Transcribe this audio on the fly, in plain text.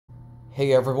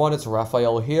Hey everyone, it's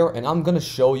Raphael here, and I'm going to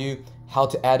show you how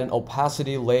to add an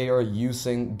opacity layer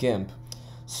using GIMP.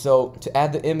 So to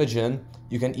add the image in,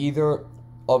 you can either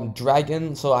drag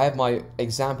in, so I have my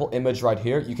example image right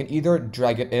here. You can either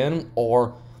drag it in,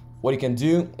 or what you can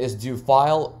do is do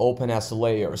File, Open as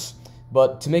Layers.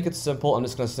 But to make it simple, I'm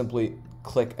just going to simply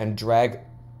click and drag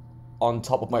on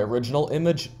top of my original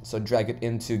image, so drag it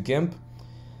into GIMP.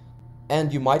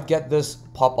 And you might get this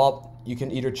pop up. You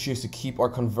can either choose to keep or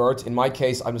convert. In my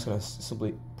case, I'm just going to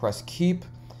simply press keep.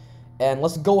 And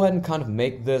let's go ahead and kind of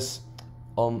make this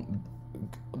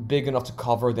big enough to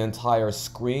cover the entire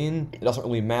screen. It doesn't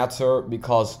really matter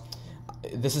because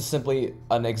this is simply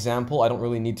an example. I don't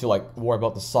really need to worry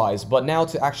about the size. But now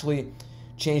to actually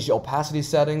change the opacity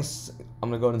settings,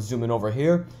 I'm going to go ahead and zoom in over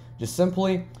here. Just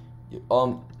simply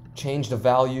change the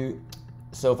value.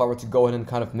 So if I were to go ahead and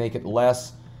kind of make it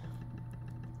less,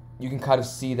 you can kind of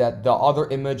see that the other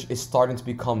image is starting to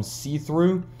become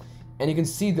see-through, and you can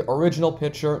see the original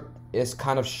picture is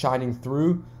kind of shining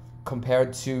through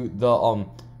compared to the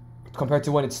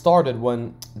when it started,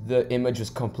 when the image was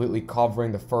completely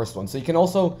covering the first one. So you can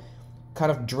also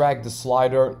kind of drag the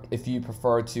slider if you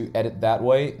prefer to edit that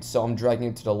way. So I'm dragging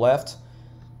it to the left,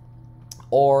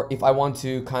 or if I want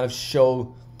to kind of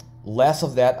show less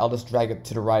of that, I'll just drag it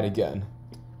to the right again.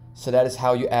 So that is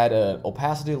how you add an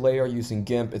opacity layer using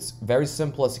GIMP. It's very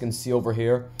simple, as you can see over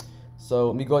here. So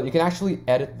let me go ahead. You can actually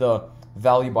edit the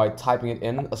value by typing it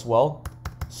in as well.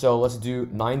 So let's do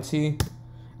 90,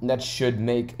 and that should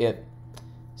make it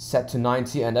set to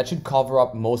 90, and that should cover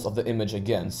up most of the image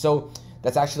again. So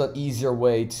that's actually an easier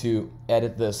way to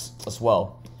edit this as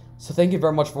well. So thank you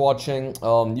very much for watching.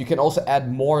 You can also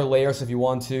add more layers if you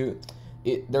want to.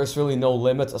 There's really no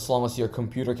limit as long as your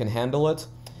computer can handle it.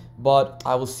 But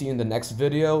I will see you in the next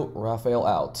video. Raphael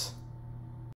out.